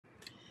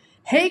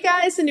Hey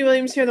guys, Cyndi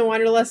Williams here, the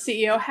Wanderlust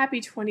CEO.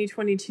 Happy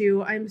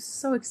 2022. I'm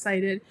so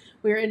excited.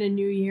 We're in a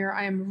new year.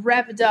 I am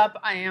revved up.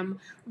 I am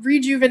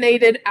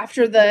rejuvenated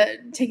after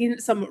taking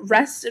some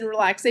rest and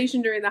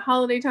relaxation during the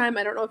holiday time.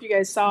 I don't know if you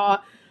guys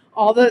saw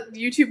all the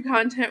YouTube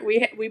content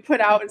we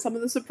put out and some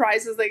of the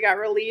surprises that got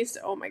released.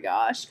 Oh my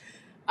gosh.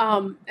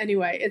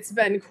 Anyway, it's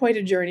been quite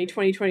a journey,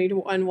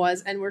 2021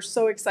 was, and we're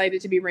so excited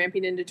to be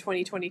ramping into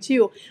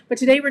 2022. But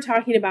today we're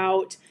talking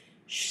about,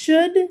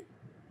 should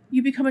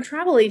you become a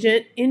travel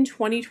agent in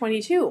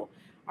 2022?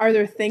 Are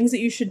there things that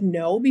you should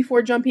know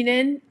before jumping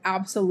in?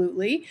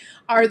 Absolutely.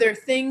 Are there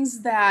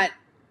things that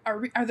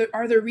are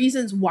there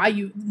reasons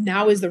why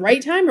now is the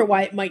right time or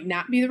why it might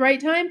not be the right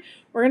time?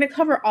 We're going to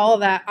cover all of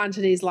that on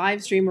today's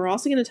live stream. We're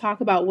also going to talk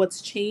about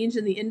what's changed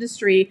in the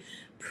industry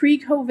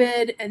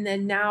pre-COVID and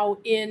then now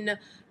in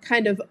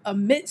kind of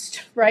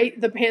amidst, right,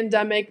 the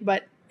pandemic,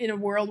 but in a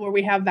world where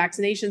we have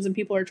vaccinations and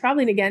people are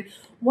traveling again.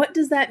 What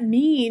does that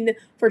mean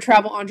for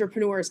travel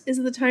entrepreneurs? Is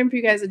it the time for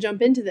you guys to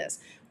jump into this?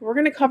 We're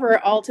going to cover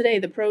it all today,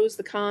 the pros,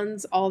 the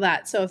cons, all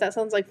that. So if that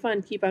sounds like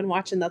fun, keep on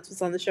watching. That's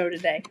what's on the show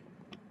today.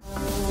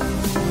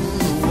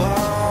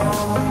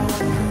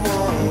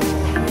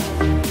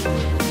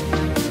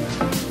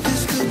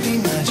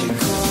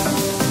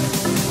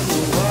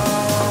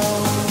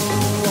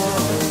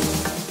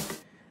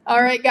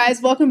 All right,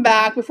 guys, welcome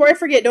back. Before I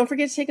forget, don't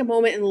forget to take a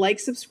moment and like,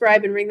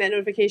 subscribe, and ring that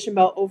notification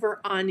bell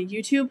over on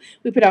YouTube.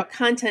 We put out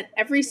content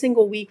every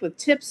single week with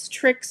tips,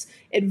 tricks,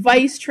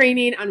 advice,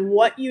 training on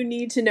what you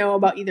need to know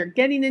about either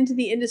getting into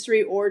the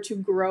industry or to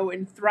grow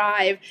and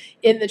thrive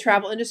in the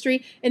travel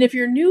industry. And if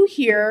you're new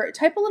here,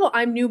 type a little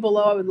 "I'm new"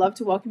 below. I would love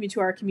to welcome you to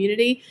our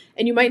community.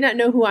 And you might not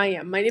know who I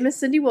am. My name is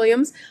Cyndi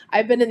Williams.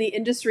 I've been in the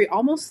industry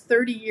almost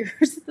 30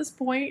 years at this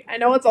point. I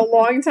know it's a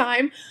long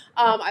time.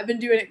 I've been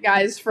doing it,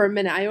 guys, for a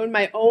minute. I own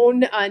my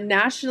own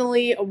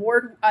nationally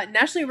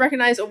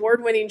recognized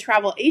award-winning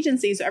travel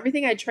agency. So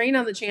everything I train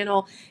on the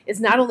channel is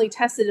not only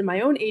tested in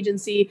my own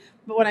agency,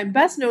 but what I'm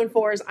best known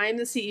for is I'm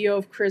the CEO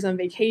of Careers on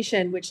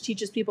Vacation, which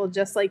teaches people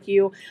just like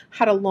you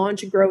how to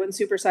launch, grow, and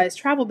supersize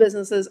travel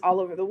businesses all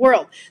over the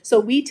world. So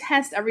we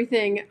test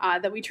everything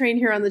that we train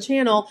here on the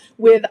channel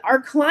with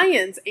our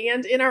clients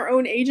and in our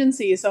own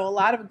agency. So a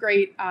lot of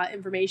great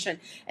information.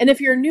 And if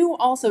you're new,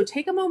 also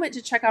take a moment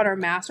to check out our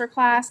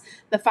masterclass,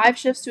 the 5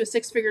 Shifts to a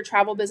 6-Figure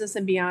Travel Business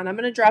and Beyond. I'm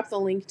going to drop the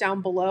link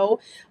down below,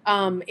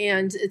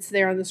 and it's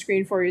there on the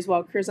screen for you as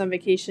well,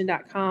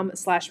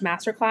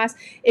 careersonvacation.com/masterclass.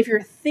 If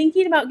you're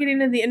thinking about getting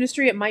into the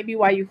industry, it might be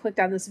why you clicked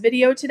on this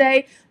video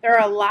today. There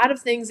are a lot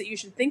of things that you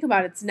should think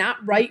about. It's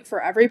not right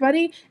for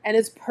everybody, and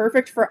it's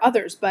perfect for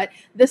others, but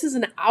this is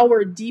an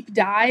hour deep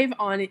dive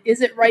on,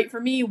 is it right for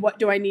me? What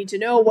do I need to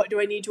know? What do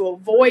I need to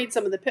avoid?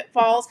 Some of the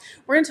pitfalls.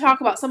 We're going to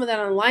talk about some of that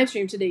on the live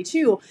stream today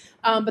too,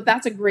 but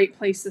that's a great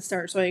place to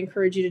start, so I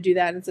encourage you to do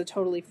that, and it's a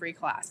totally free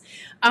class.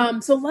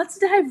 So let's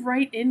dive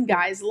right in,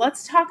 guys.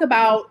 Let's talk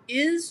about,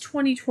 is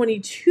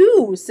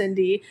 2022,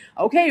 Cyndi?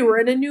 Okay, we're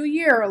in a new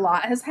year. A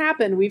lot has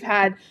happened. We've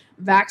had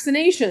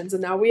vaccinations,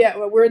 and now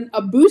we're in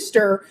a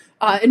booster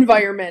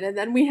environment, and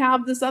then we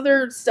have this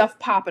other stuff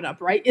popping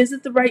up, right? Is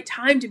it the right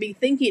time to be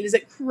thinking? Is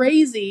it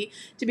crazy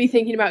to be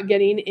thinking about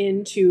getting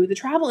into the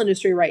travel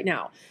industry right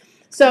now?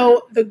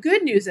 So the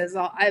good news is,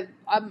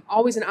 I'm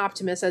always an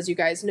optimist, as you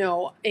guys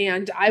know,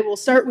 and I will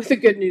start with the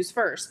good news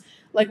first.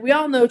 Like, we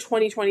all know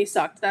 2020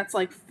 sucked. That's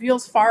like,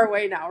 feels far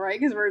away now, right?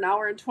 Because we're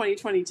in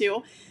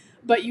 2022.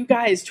 But you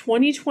guys,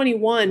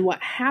 2021, what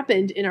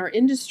happened in our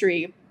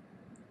industry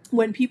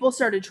when people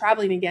started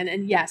traveling again,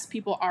 and yes,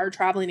 people are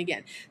traveling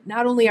again.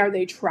 Not only are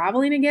they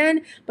traveling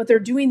again, but they're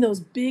doing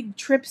those big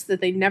trips that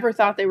they never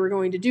thought they were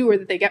going to do, or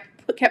that they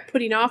kept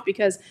putting off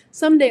because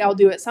someday I'll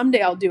do it,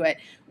 someday I'll do it.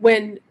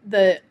 When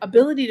the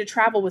ability to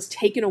travel was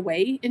taken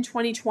away in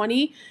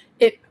 2020,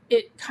 it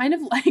kind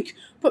of like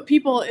put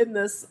people in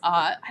this,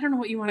 I don't know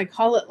what you want to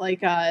call it,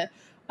 like an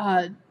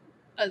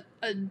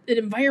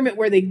environment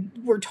where they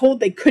were told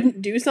they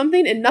couldn't do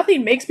something, and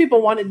nothing makes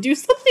people want to do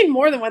something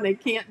more than when they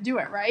can't do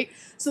it, right?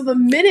 So the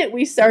minute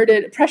we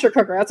started, pressure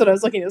cooker, that's what I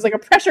was looking at. It was like a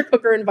pressure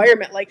cooker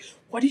environment. Like,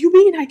 what do you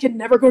mean I can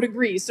never go to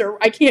Greece, or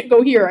I can't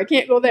go here, I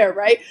can't go there,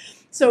 right?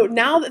 So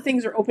now that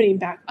things are opening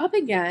back up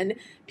again,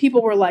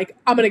 people were like,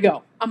 I'm going to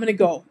go.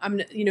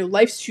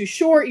 Life's too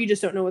short. You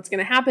just don't know what's going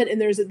to happen. And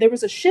there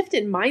was a shift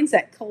in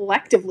mindset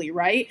collectively,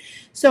 right?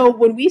 So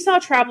when we saw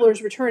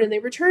travelers return, and they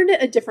returned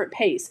at a different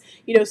pace,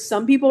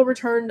 some people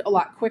returned a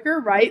lot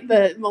quicker, right?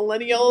 The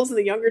millennials and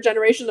the younger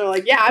generation, they're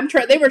like, yeah,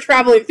 they were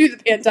traveling through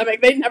the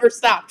pandemic. They never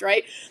stopped,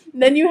 right?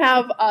 And then you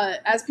have,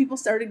 as people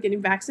started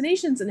getting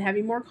vaccinations and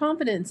having more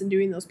confidence and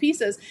doing those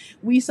pieces,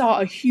 we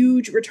saw a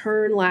huge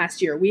return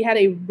last year. We had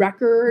a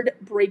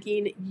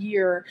record-breaking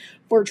year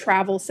for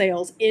travel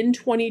sales in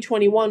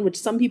 2021, which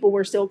some people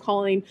were still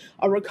calling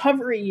a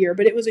recovery year,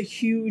 but it was a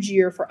huge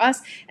year for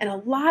us. And a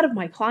lot of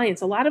my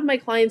clients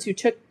who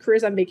took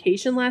Careers on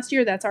Vacation last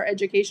year, that's our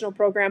educational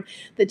program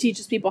that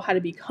teaches people how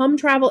to become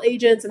travel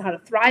agents and how to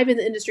thrive in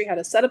the industry, how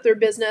to set up their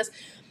business.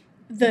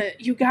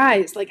 You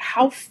guys, like,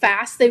 how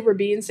fast they were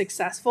being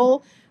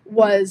successful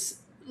was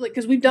like,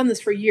 because we've done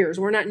this for years.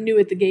 We're not new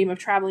at the game of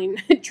traveling,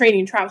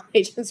 training travel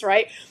agents,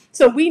 right?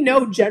 So we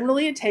know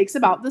generally it takes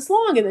about this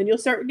long, and then you'll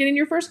start getting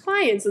your first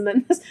clients. And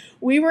then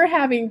we were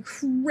having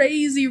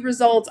crazy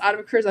results out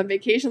of Careers on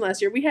Vacation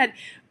last year. We had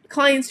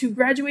clients who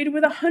graduated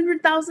with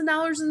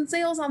 $100,000 in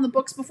sales on the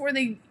books before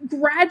they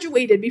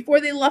graduated,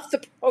 before they left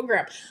the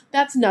program.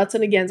 That's nuts.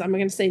 And again, I'm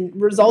going to say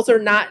results are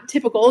not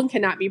typical and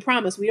cannot be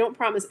promised. We don't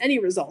promise any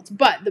results.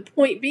 But the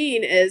point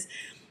being is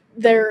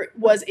there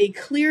was a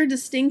clear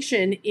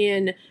distinction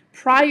in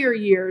prior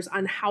years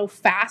on how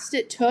fast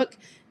it took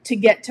to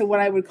get to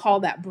what I would call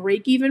that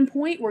break-even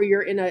point where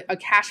you're in a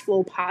cash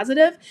flow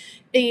positive.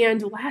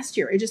 And last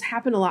year, it just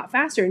happened a lot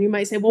faster. And you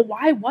might say, well,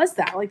 why was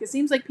that? Like, it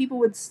seems like people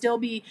would still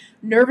be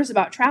nervous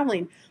about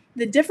traveling.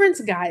 The difference,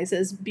 guys,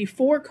 is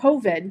before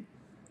COVID,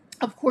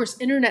 of course,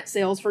 internet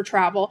sales for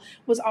travel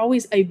was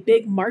always a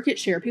big market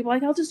share. People are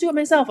like, I'll just do it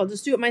myself. I'll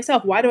just do it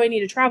myself. Why do I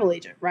need a travel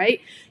agent, right?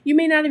 You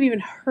may not have even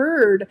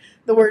heard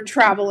the word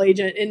travel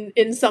agent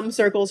in some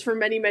circles for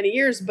many, many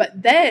years.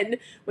 But then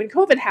when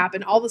COVID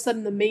happened, all of a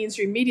sudden the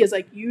mainstream media is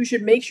like, you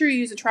should make sure you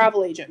use a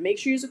travel agent. Make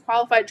sure you use a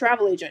qualified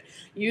travel agent.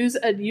 Use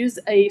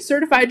a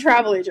certified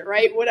travel agent,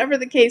 right? Whatever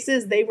the case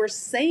is, they were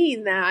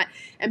saying that.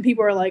 And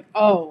people are like,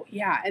 oh,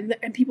 yeah.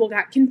 And people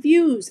got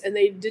confused and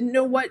they didn't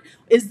know, what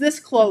is this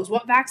closed?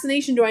 What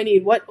vaccination do I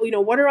need? What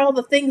are all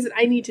the things that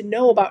I need to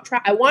know about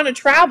I want to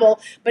travel,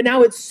 but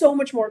now it's so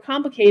much more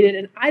complicated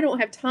and I don't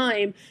have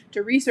time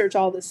to research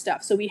all this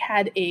stuff. So we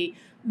had a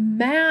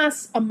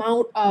mass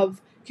amount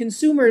of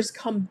consumers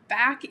come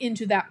back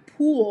into that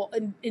pool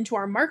and into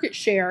our market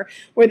share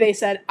where they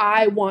said,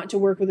 I want to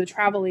work with a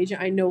travel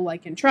agent I know,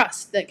 like, and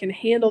trust that can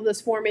handle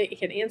this for me,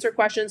 can answer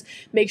questions,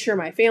 make sure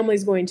my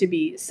family's going to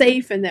be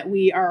safe and that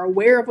we are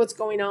aware of what's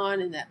going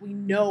on and that we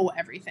know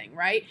everything,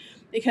 right?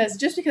 Because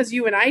just because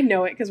you and I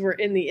know it because we're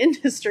in the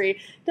industry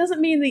doesn't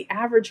mean the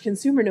average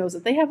consumer knows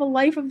it. They have a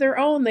life of their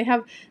own. They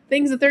have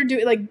things that they're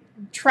doing. Like,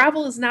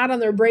 travel is not on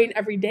their brain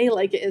every day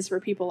like it is for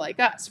people like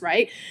us,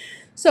 right?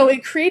 So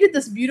it created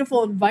this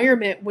beautiful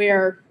environment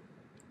where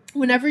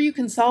whenever you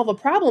can solve a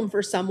problem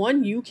for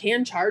someone, you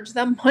can charge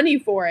them money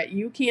for it.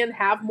 You can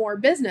have more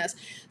business.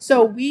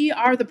 So we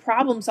are the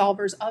problem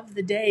solvers of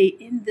the day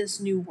in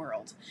this new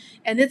world.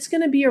 And it's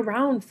going to be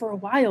around for a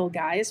while,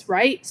 guys,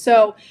 right?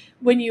 So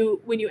when you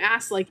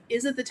ask, like,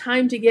 is it the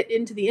time to get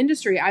into the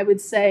industry? I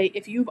would say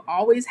if you've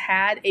always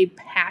had a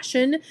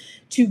passion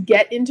to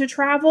get into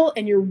travel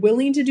and you're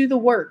willing to do the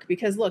work,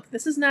 because look,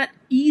 this is not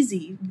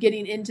easy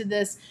getting into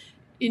this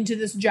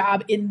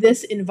job in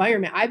this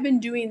environment. I've been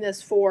doing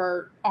this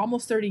for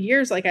almost 30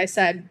 years, like I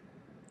said,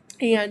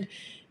 and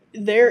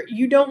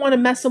you don't want to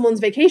mess someone's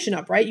vacation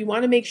up, right? You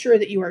want to make sure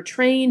that you are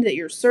trained, that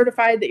you're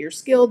certified, that you're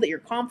skilled, that you're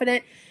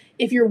confident.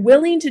 If you're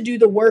willing to do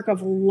the work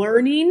of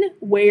learning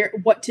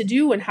what to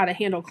do and how to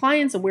handle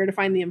clients and where to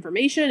find the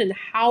information and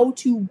how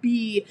to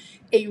be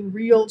a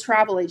real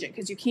travel agent,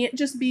 because you can't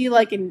just be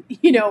like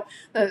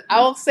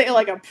I'll say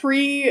like a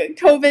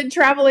pre-COVID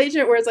travel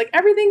agent where it's like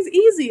everything's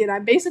easy and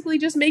I'm basically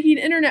just making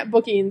internet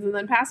bookings and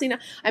then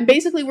I'm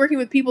basically working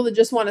with people that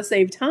just want to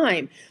save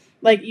time.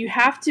 Like, you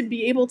have to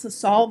be able to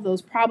solve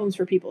those problems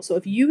for people. So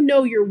if you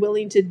know you're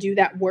willing to do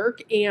that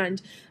work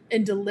and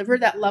deliver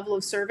that level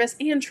of service,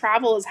 and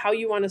travel is how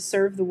you want to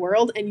serve the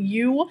world, and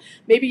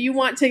maybe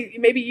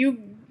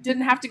you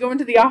didn't have to go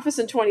into the office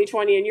in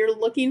 2020 and you're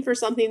looking for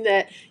something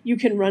that you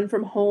can run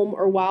from home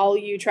or while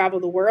you travel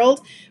the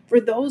world.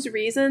 For those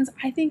reasons,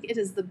 I think it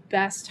is the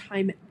best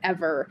time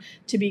ever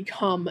to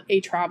become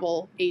a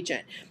travel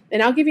agent.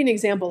 And I'll give you an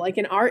example. Like,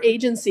 in our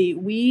agency,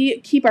 we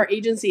keep our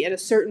agency at a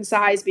certain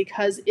size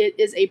because it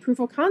is a proof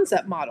of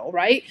concept model,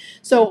 right?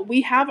 So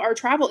we have our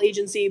travel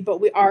agency,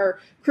 but our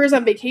Careers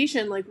on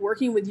Vacation, like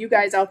working with you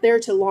guys out there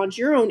to launch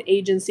your own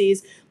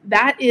agencies,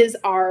 that is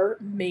our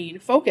main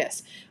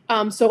focus.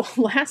 So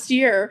last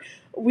year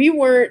we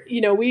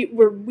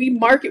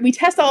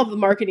test all of the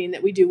marketing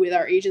that we do with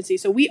our agency.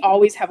 So we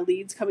always have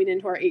leads coming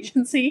into our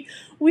agency.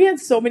 We had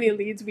so many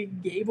leads we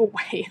gave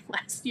away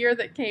last year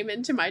that came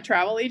into my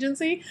travel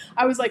agency.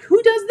 I was like,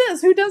 who does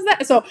this? Who does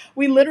that? So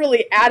we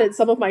literally added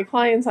some of my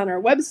clients on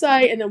our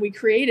website, and then we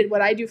created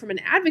what I do from an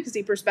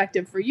advocacy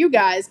perspective for you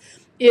guys.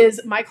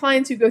 Is my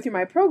clients who go through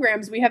my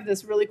programs, we have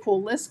this really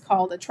cool list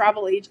called a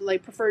travel agent,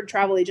 like preferred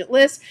travel agent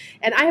list.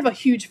 And I have a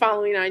huge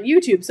following on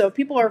YouTube. So if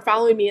people are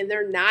following me and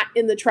they're not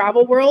in the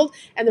travel world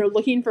and they're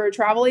looking for a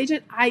travel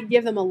agent, I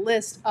give them a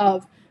list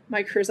of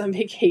my Careers on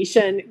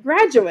Vacation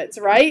graduates,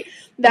 right?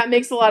 That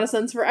makes a lot of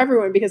sense for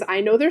everyone because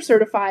I know they're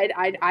certified.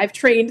 I've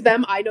trained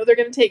them. I know they're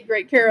going to take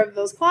great care of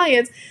those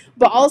clients.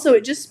 But also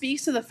it just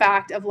speaks to the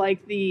fact of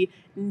like the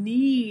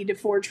need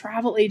for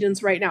travel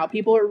agents right now.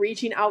 People are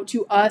reaching out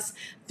to us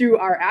through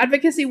our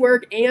advocacy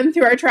work and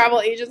through our travel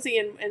agency,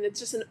 and it's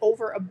just an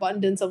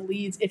overabundance of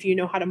leads if you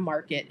know how to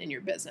market in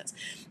your business.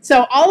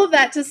 So all of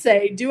that to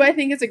say, do I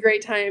think it's a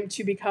great time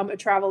to become a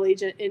travel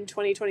agent in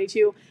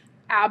 2022?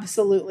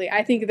 Absolutely.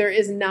 I think there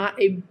is not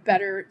a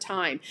better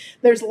time.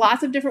 There's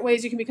lots of different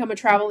ways you can become a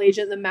travel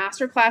agent. The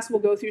masterclass will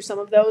go through some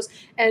of those.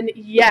 And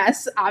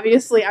yes,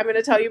 obviously, I'm going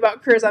to tell you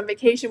about Careers on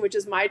Vacation, which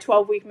is my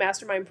 12-week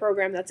mastermind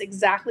program. That's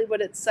exactly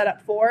what it's set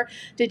up for,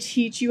 to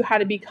teach you how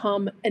to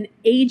become an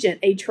agent,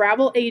 a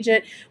travel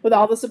agent with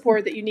all the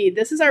support that you need.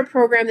 This is our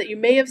program that you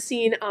may have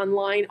seen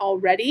online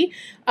already.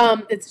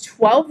 It's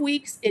 12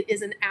 weeks. It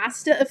is an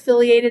ASTA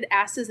affiliated.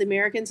 ASTA is the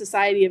American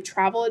Society of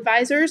Travel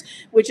Advisors,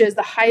 which is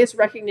the highest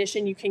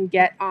recognition you can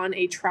get on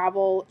a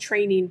travel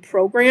training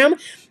program.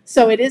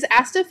 So it is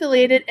ASTA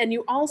affiliated. And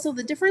you also,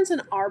 the difference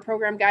in our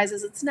program, guys,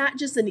 is it's not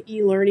just an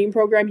e-learning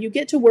program. You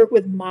get to work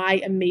with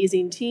my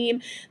amazing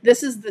team.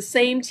 This is the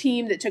same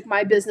team that took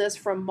my business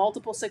from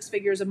multiple 6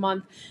 figures a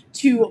month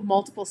to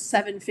multiple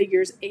 7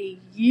 figures a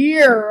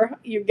year,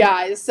 you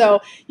guys.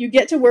 So you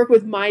get to work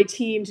with my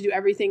team to do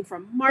everything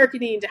from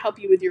marketing, to help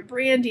you with your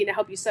branding, to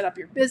help you set up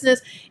your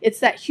business.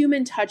 It's that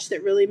human touch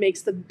that really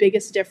makes the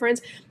biggest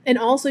difference. And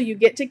also you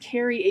get to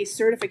carry a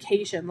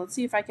certification. Let's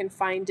see if I can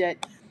find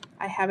it.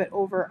 I have it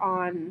over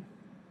on,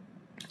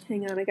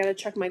 hang on, I got to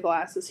check my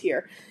glasses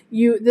here.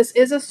 This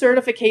is a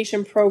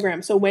certification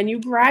program. So when you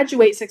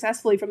graduate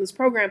successfully from this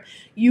program,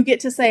 you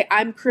get to say,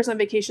 I'm Careers on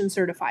Vacation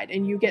certified,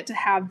 and you get to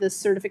have this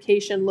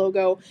certification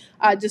logo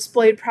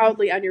displayed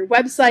proudly on your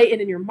website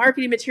and in your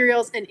marketing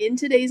materials. And in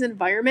today's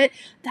environment,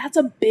 that's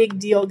a big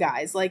deal,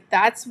 guys. Like,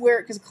 that's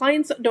where, because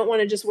clients don't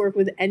want to just work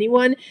with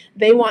anyone.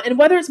 They want, and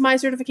whether it's my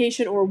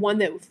certification or one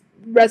that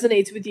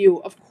resonates with you,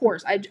 of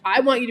course. I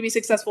want you to be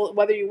successful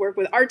whether you work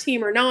with our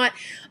team or not.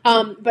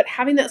 But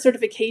having that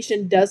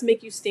certification does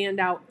make you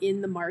stand out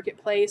in the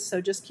marketplace. So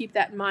just keep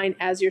that in mind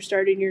as you're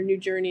starting your new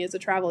journey as a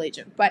travel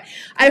agent. But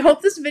I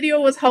hope this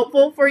video was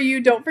helpful for you.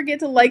 Don't forget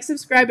to like,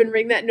 subscribe, and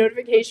ring that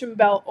notification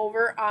bell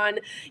over on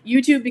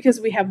YouTube, because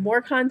we have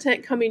more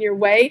content coming your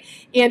way.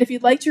 And if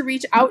you'd like to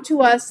reach out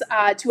to us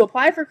to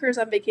apply for Careers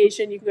on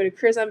Vacation, you can go to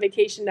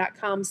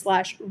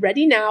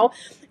careersonvacation.com/readynow,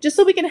 just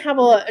so we can have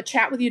a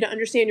chat with you to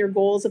understand your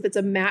goals, if it's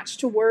a match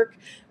to work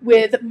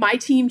with my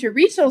team to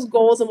reach those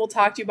goals, and we'll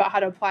talk to you about how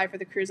to apply for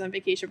the Careers on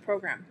Vacation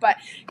program. But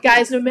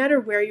guys, no matter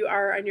where you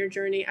are on your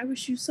journey, I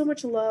wish you so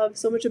much love,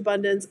 so much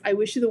abundance. I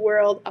wish you the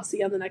world. I'll see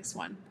you on the next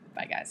one.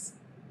 Bye, guys.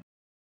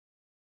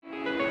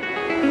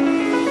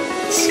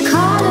 It's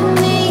calling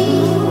me,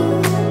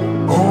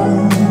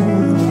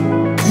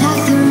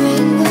 like the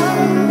rainbow,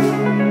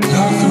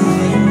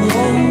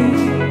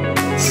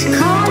 It's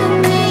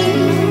calling me,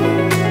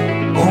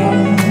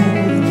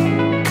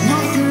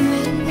 like the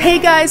rainbow. Hey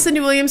guys,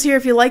 Cyndi Williams here.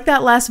 If you like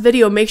that last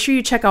video, make sure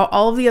you check out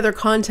all of the other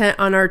content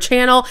on our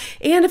channel.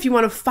 And if you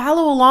want to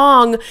follow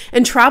along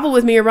and travel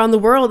with me around the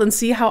world and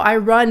see how I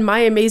run my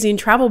amazing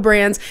travel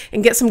brands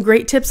and get some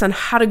great tips on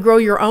how to grow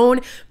your own,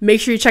 make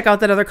sure you check out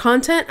that other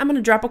content. I'm going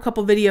to drop a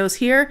couple videos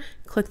here.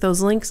 Click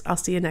those links. I'll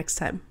see you next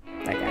time.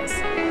 Bye, guys.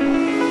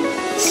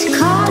 It's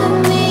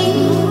calling me.